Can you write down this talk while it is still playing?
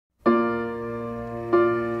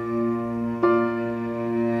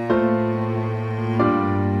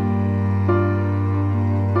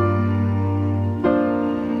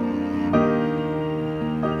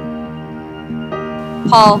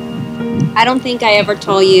Paul, I don't think I ever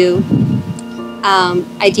told you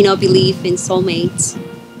I do not believe in soulmates.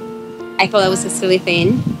 I thought that was a silly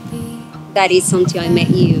thing. That is until I met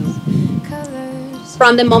you.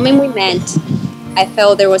 From the moment we met, I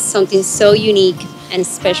felt there was something so unique and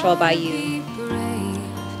special about you.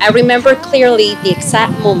 I remember clearly the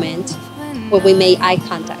exact moment when we made eye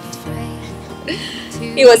contact.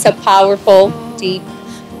 It was a powerful, deep,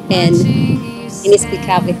 and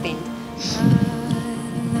inexplicable thing.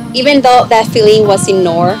 Even though that feeling was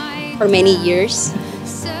ignored for many years,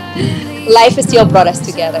 life still brought us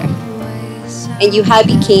together. And you have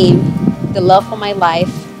become the love of my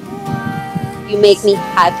life. You make me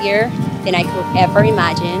happier than I could ever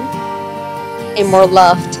imagine, and more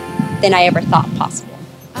loved than I ever thought possible.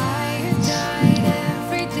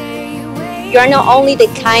 You are not only the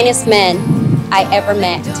kindest man I ever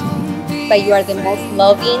met, but you are the most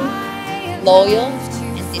loving, loyal,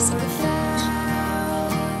 and disciplined.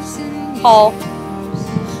 Paul,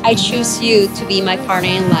 I choose you to be my partner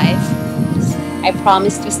in life. I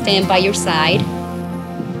promise to stand by your side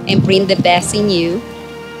and bring the best in you.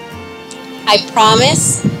 I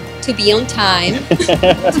promise to be on time.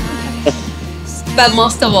 But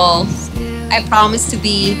most of all, I promise to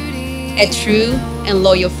be a true and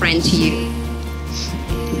loyal friend to you.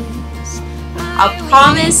 I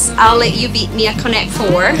promise I'll let you beat me at Connect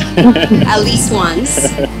 4 at least once.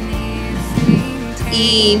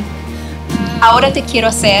 Y ahora te quiero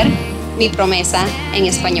hacer mi promesa en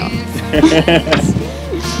español.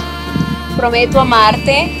 Prometo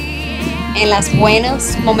amarte en los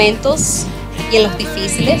buenos momentos y en los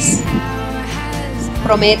difíciles.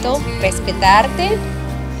 Prometo respetarte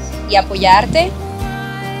y apoyarte.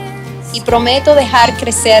 Y prometo dejar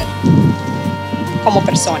crecer como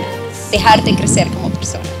persona. Dejarte crecer como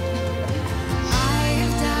persona.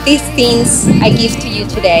 These things I give to you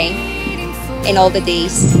today and all the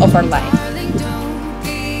days of our life.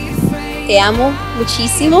 Te amo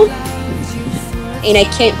muchísimo, and I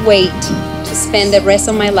can't wait to spend the rest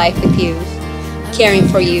of my life with you, caring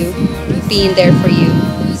for you, being there for you.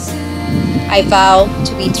 I vow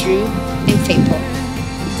to be true and faithful.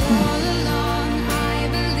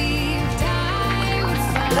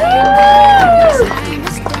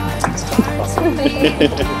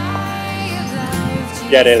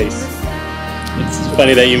 Yarelis, it's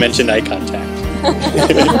funny that you mentioned eye contact.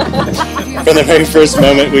 From the very first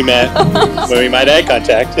moment we met, when we made eye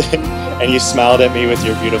contact, and you smiled at me with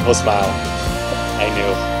your beautiful smile, I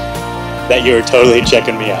knew that you were totally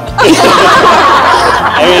checking me out.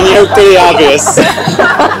 I mean, you're pretty obvious.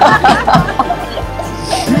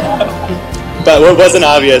 But what wasn't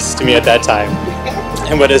obvious to me at that time,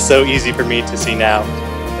 and what is so easy for me to see now,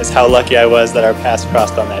 is how lucky I was that our paths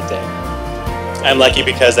crossed on that day. I'm lucky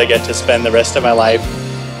because I get to spend the rest of my life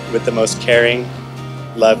with the most caring,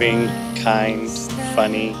 loving, kind,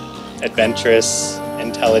 funny, adventurous,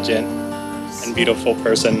 intelligent, and beautiful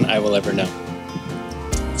person I will ever know.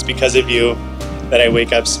 It's because of you that I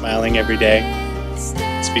wake up smiling every day.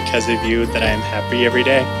 It's because of you that I am happy every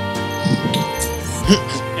day.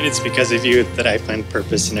 And it's because of you that I find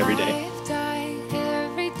purpose in every day.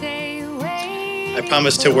 I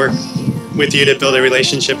promise to work with you to build a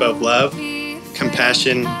relationship of love,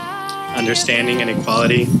 compassion, understanding, and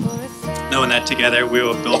equality, knowing that together we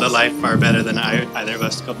will build a life far better than either of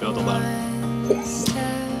us could build alone.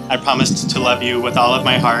 I promise to love you with all of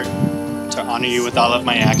my heart, to honor you with all of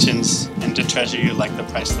my actions, and to treasure you like the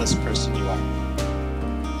priceless person you are.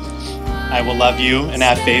 I will love you and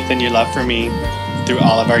have faith in your love for me through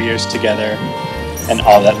all of our years together and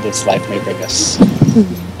all that this life may bring us. I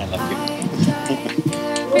love you.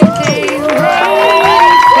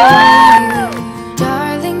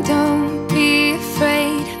 Darling, don't be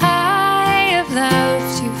afraid. I have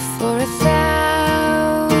loved you for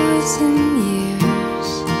 1,000 years.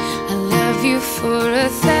 I love you for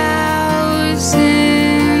 1,000